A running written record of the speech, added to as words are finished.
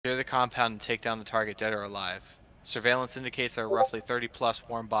compound and take down the target dead or alive. Surveillance indicates there are roughly 30+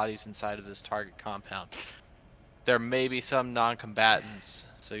 warm bodies inside of this target compound. There may be some non-combatants,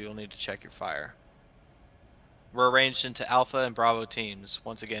 so you'll need to check your fire. We're arranged into Alpha and Bravo teams,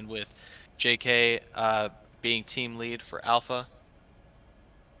 once again with JK being team lead for Alpha.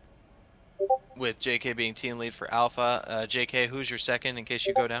 With JK being team lead for Alpha. JK, who's your second in case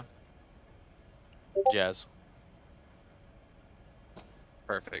you go down? Jazz.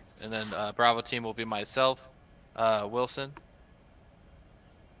 Perfect. And then Bravo team will be myself, Wilson.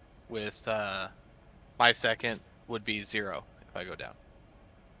 With my second would be 0 if I go down.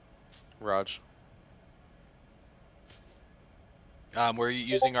 Raj. We're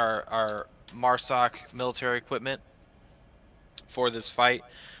using our MARSOC military equipment for this fight.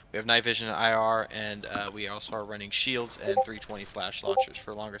 We have night vision and IR, and we also are running shields and 320 flash launchers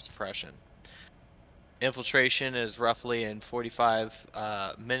for longer suppression. Infiltration is roughly in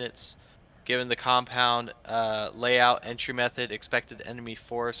 45 minutes. Given the compound layout, entry method, expected enemy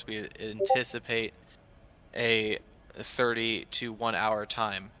force, we anticipate a 30 to 1 hour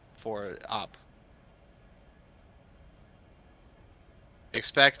time for op.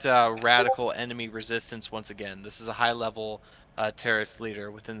 Expect radical enemy resistance once again. This is a high-level terrorist leader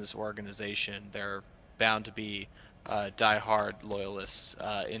within this organization. They're bound to be die-hard loyalists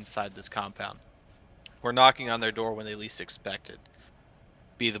inside this compound. We're knocking on their door when they least expect it.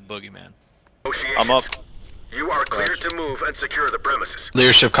 Be the boogeyman. I'm up. You are cleared to move and secure the premises.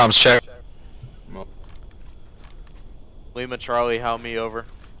 Leadership comms check. Lima Charlie, help me over.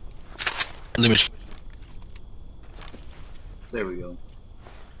 There we go.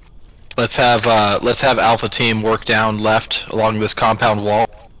 Let's have Alpha team work down left along this compound wall.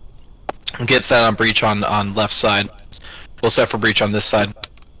 And get set on breach on left side. We'll set for breach on this side.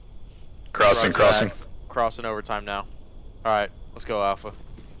 Crossing. Crossing overtime now. Alright, let's go Alpha.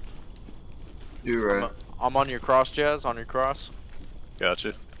 You're right. I'm on your cross, Jazz, on your cross.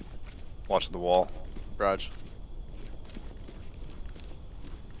 Gotcha. Watching the wall. Raj.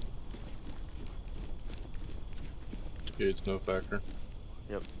 Gates no factor.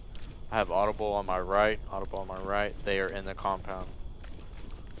 Yep. I have audible on my right, They are in the compound.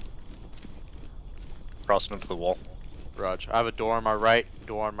 Crossing into the wall. Raj. I have a door on my right,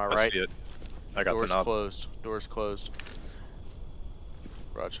 I see it. I got the knob. Door's closed.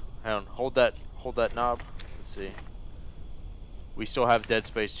 Raj. Hang on, hold that knob. Let's see. We still have dead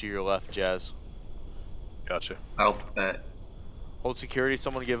space to your left, Jazz. Gotcha. Alpha bet. Hold security,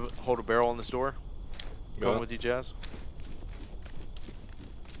 someone hold a barrel on this door. Going with you, Jazz.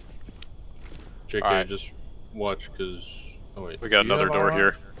 JK, right. just watch, cause... Oh wait. We got another door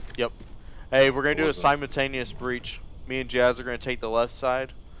here. Yep. Hey, we're gonna do a simultaneous breach. Me and Jazz are gonna take the left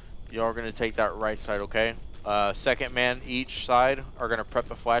side. Y'all are gonna take that right side, okay? Second man each side are gonna prep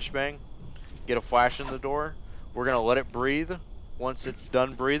a flashbang. Get a flash in the door. We're gonna let it breathe. Once it's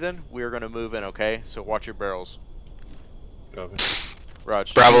done breathing, we are gonna move in, okay? So watch your barrels. Copy.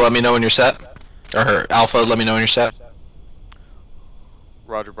 Raj. Bravo, let me know when you're set. Or Alpha, let me know when you're set.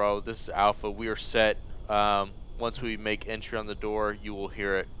 Roger, Bravo. This is Alpha. We are set. Once we make entry on the door, you will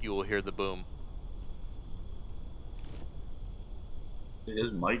hear it. You will hear the boom. Did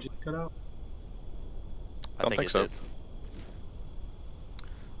his mic just cut out? I think so. Did.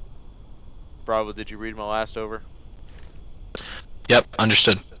 Bravo, did you read my last over? Yep,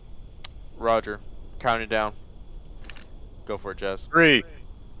 understood. Roger. Counting down. Go for it, Jazz. 3,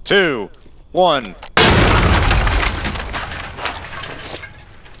 2, 1.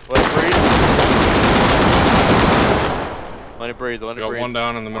 Let it breathe. Let it breathe. Let it breathe. Got one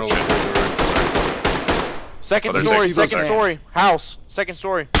down in the middle of the corridor. Second story. House. Second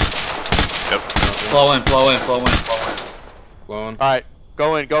story. Yep. Flow in. Flowing. Alright.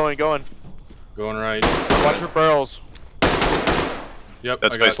 Go in. Going right. Watch your barrels. Yep.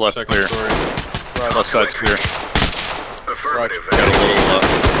 That's base left clear. Right. Left side's clear. Affirmative. Got a little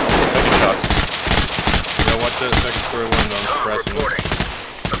taking shots. Yeah, watch that second story window. Reporting.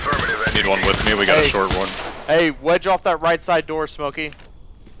 Affirmative. Need one with me. We got a short one. Hey, wedge off that right side door, Smokey.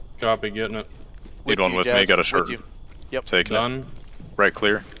 Copy, getting it. Need one with me. Got a short. Yep. Taking Done. it. Right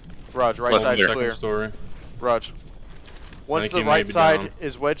clear. Raj, right Left side clear. clear. Second story. Raj. Once the right side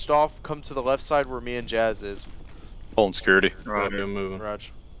is wedged off, come to the left side where me and Jazz is. Pulling security. Right, I'm moving.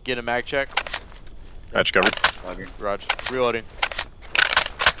 Raj. Get a mag check. Match covered. Raj. Reloading.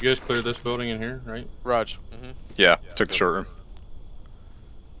 You guys cleared this building in here, right? Raj. Yeah, took the short room.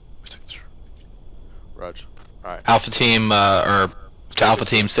 Raj. Alright. Alpha team, or to Alpha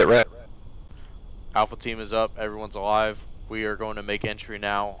team, sit right. Alpha team is up. Everyone's alive. We are going to make entry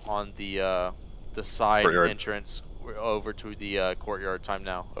now on the side Courtyard. entrance We're over to the courtyard. Time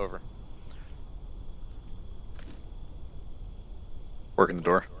now. Over. Working the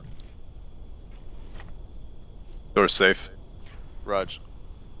door. Door's safe. Rudge.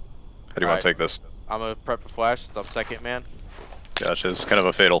 How do you want to take this? I'm gonna prep for flash. I'm second man. Gotcha. It's kind of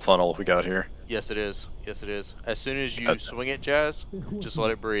a fatal funnel we got here. Yes, it is. Yes, it is. As soon as you swing it, Jazz, just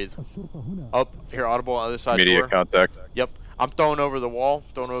let it breathe. Up here, audible on the other side Immediate door. contact. Yep. I'm throwing over the wall.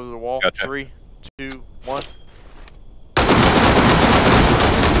 Throwing over the wall. Gotcha. 3, 2, 1.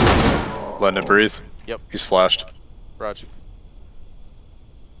 Letting it breathe. Yep. He's flashed. Roger.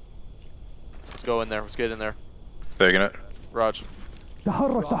 Let's go in there. Let's get in there. Taking it. Roger.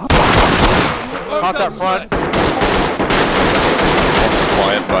 Contact front.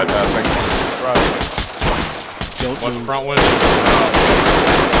 Client bypassing. Roger. Watch the front window.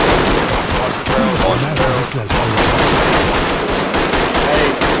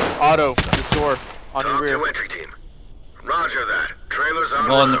 Hey, Otto, this door on your Talk rear. to entry team. Roger that. Trailers on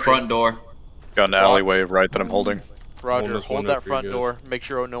Go in the route. front door. Got an alleyway right that I'm holding. Roger, this hold window that for you front guys. door. Make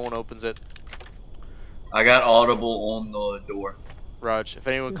sure no one opens it. I got audible on the door. Raj, if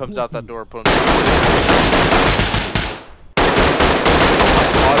anyone comes out that door, put them down.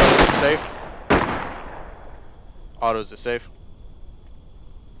 Auto, is it safe? Auto, is it safe?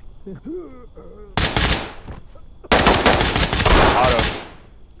 Auto.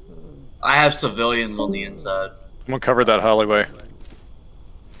 I have civilians on the inside. I'm gonna cover that alleyway.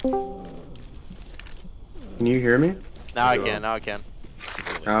 Can you hear me? Now I can, now I can.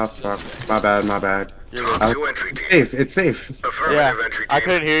 Oh, fuck. My bad, my bad. You're good. Talk to entry team. Safe, it's safe. Affirmative, Yeah, entry team. I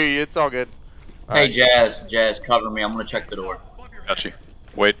couldn't hear you, it's all good. Hey, Jazz, cover me. I'm gonna check the door. Got you.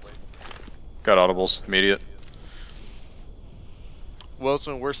 Wait. Got audibles. Immediate.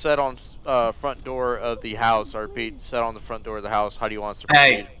 Wilson, we're set on front door of the house. I repeat, set on the front door of the house. How do you want us to proceed?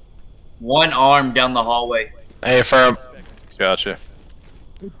 Hey, one arm down the hallway. Hey, firm. Gotcha.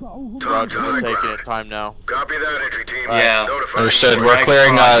 Talk Roger, to we're high taking ground. it time now. Copy that, entry team. Yeah. Notify Understood. me. We're Direct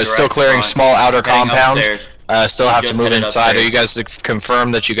clearing. front, Still direct clearing front. small outer Heading compound. upstairs. Still have to Just move headed inside. Are upstairs. you guys to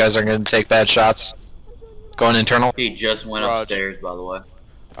confirm that you guys are going to take bad shots? Going internal. He just went Raj. upstairs, by the way.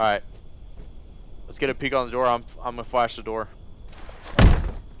 Alright. Let's get a peek on the door. I'm gonna flash the door.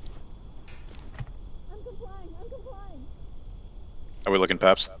 Are we looking,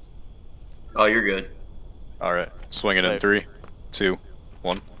 Paps? Oh, you're good. All right. Swinging in Safe. 3, 2,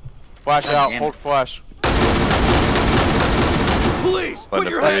 1. Flash God out, damn hold it. flash. Police, put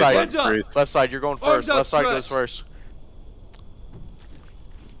Letting your it breathe. side. hands up. Breathe. Left side, you're going Arms first. Left side goes outstretched. first.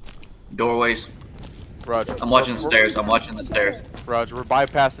 Doorways. Roger. I'm watching the stairs. I'm watching the stairs. Roger, we're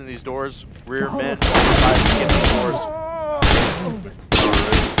bypassing these doors. Rear men, bypassing these doors.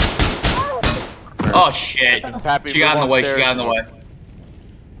 Oh shit! Pappy, She got in move the way. She upstairs. got in the way.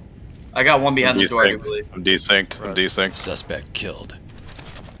 I got one behind the door, I do Desynced. believe. I'm desynced. I'm desynced. Suspect killed.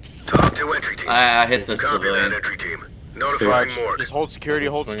 Talk to entry team. I hit the Copy that, civilian. entry team. Notifying Roger, morgue. just hold security,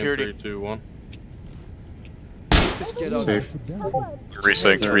 hold Swinging security. 3, 2, 1. This kid up. Safe.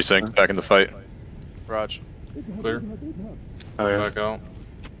 Resynced. Resynced. Back in the fight. Roger. Clear. Oh, yeah. Back out.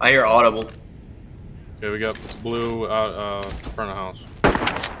 I hear audible. Okay, we got blue out front of house.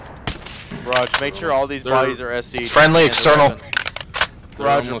 Roger, make sure all these They're- bodies are SC. Friendly external. They're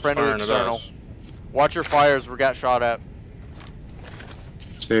Roger, almost friendly firing at external. us. Watch your fires, we got shot at.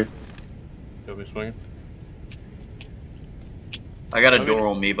 Safe. Got me swinging. I got a Let me- door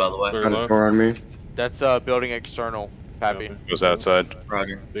on me, by the way. Clear Got a left. door on me. That's building external, Pappy. Copy. Goes outside.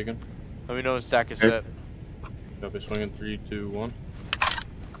 Roger. Beacon. Let me know when stack is Okay. set. Copy. Swinging 3, 2, 1.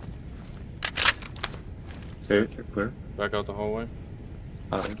 Safe. You're clear. Back out the hallway.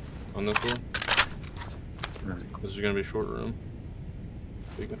 Alright. On this door. Alright. This is gonna be short room.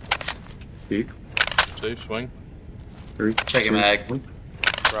 Beacon. Peek. Safe. Swing. 3. Checking mag.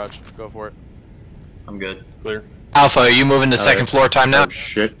 Roger, go for it. I'm good. Clear. Alpha, are you moving to second floor time now? Oh,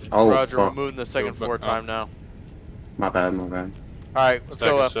 shit. Oh, Roger, we're fuck. moving the second Go floor back time now. My bad, my bad. Alright, let's Stack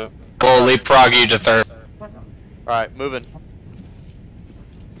go is up. set. We'll leapfrog you to third. Alright, moving.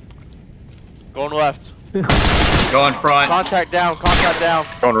 Going left. Go in front. Contact down, contact down.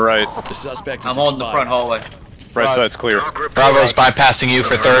 Going right. The suspect is I'm holding the front hallway. Right side's clear. Talk report. Bravo's bypassing you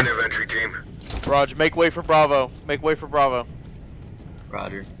for third. Affirmative, entry team. Roger, make way for Bravo. Make way for Bravo.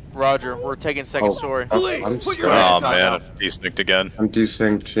 Roger. Roger, we're taking second Oh. story. Police, I'm put your sorry. Oh hands up. man, desynced again. I'm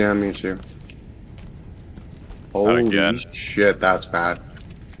desynced. Yeah, me too. Holy again. shit, that's bad.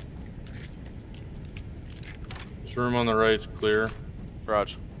 This room on the right's clear.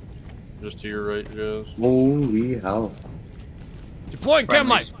 Roger. Just to your right, Jazz. Holy hell. Deploying chem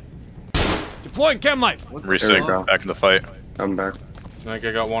light. Deploying chem light. There we go. Resynced. Back in the fight. I'm back. I think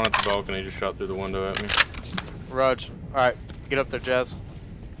I got one at the balcony. Just shot through the window at me. Raj. Alright, get up there, Jazz.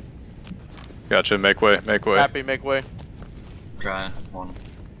 Gotcha. Make way. Make way. Happy, make way. Trying. One.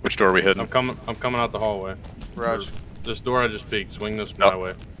 Which door are we hitting? I'm coming out the hallway. Raj. Or this door I just peeked. Swing this my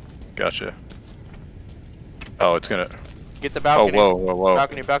way. Gotcha. Oh, it's gonna. Get the Oh, balcony. whoa, whoa, whoa.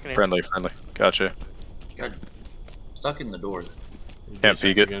 Balcony, balcony. Friendly, friendly. Gotcha. Got stuck in the door. Can't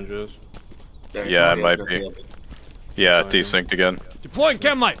peek it. Again, Jizz. There, Yeah, it okay, might okay, be. okay. Yeah, desynced again. Deploying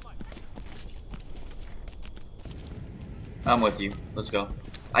chem light. I'm with you. Let's go.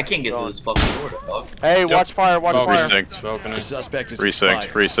 I can't get through this fucking door, dog. Hey, watch fire, watch Oh, fire. Resynced. Balcony. The suspect is Resynced.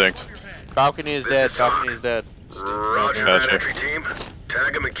 expired. Resynced. Balcony is dead, balcony is dead. Roger Gotcha. that, entry team.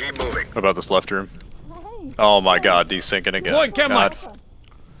 Tag him and keep moving. What about this left room? Oh my god, desyncing again. Deploying chem God. light.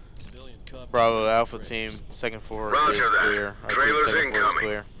 Bravo, Alpha team, second floor Roger is that. clear. I think Trailers second floor is incoming.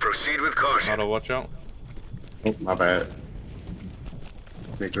 clear. Proceed with caution. Auto, watch out. Oh, my bad.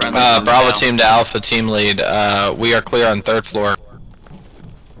 Big room. Bravo team to Alpha team lead. We are clear on 3rd floor.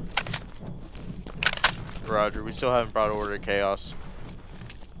 Roger, we still haven't brought order to chaos.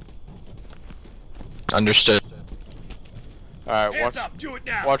 Understood. Alright, Hands watch, up. Do it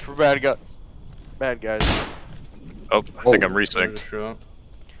now. watch for bad guys. Bad guys. Oh, I think I'm There's a resynced. shot.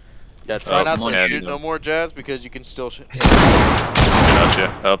 Yeah, try not yeah, to shoot no. no more, Jazz, because you can still Gotcha.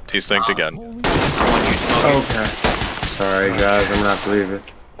 Oh, desynced again. Okay. Sorry, guys. I'm gonna have to leave it.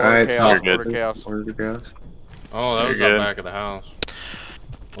 Alright, chaos, You're good. order chaos. Order to chaos. Oh, that You're was good. out back of the house.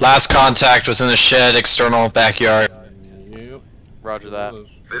 Last contact was in the shed, external backyard. Yep. Roger that.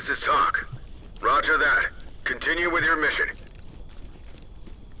 This is talk. Roger that. Continue with your mission.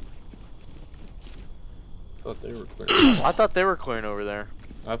 Thought they were clear. I thought they were clearing over there.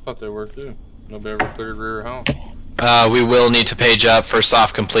 I thought they were too. Nobody ever cleared rear house. We will need to page up for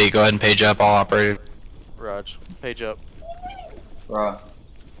soft complete. Go ahead and page up all operators. Raj, page up. Right.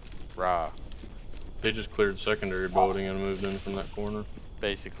 Rah, They just cleared secondary building and moved in from that corner.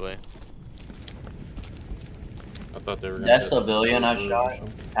 basically. I thought they were gonna That hit civilian I the shot or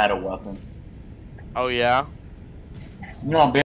something. had a weapon. Oh yeah? You know,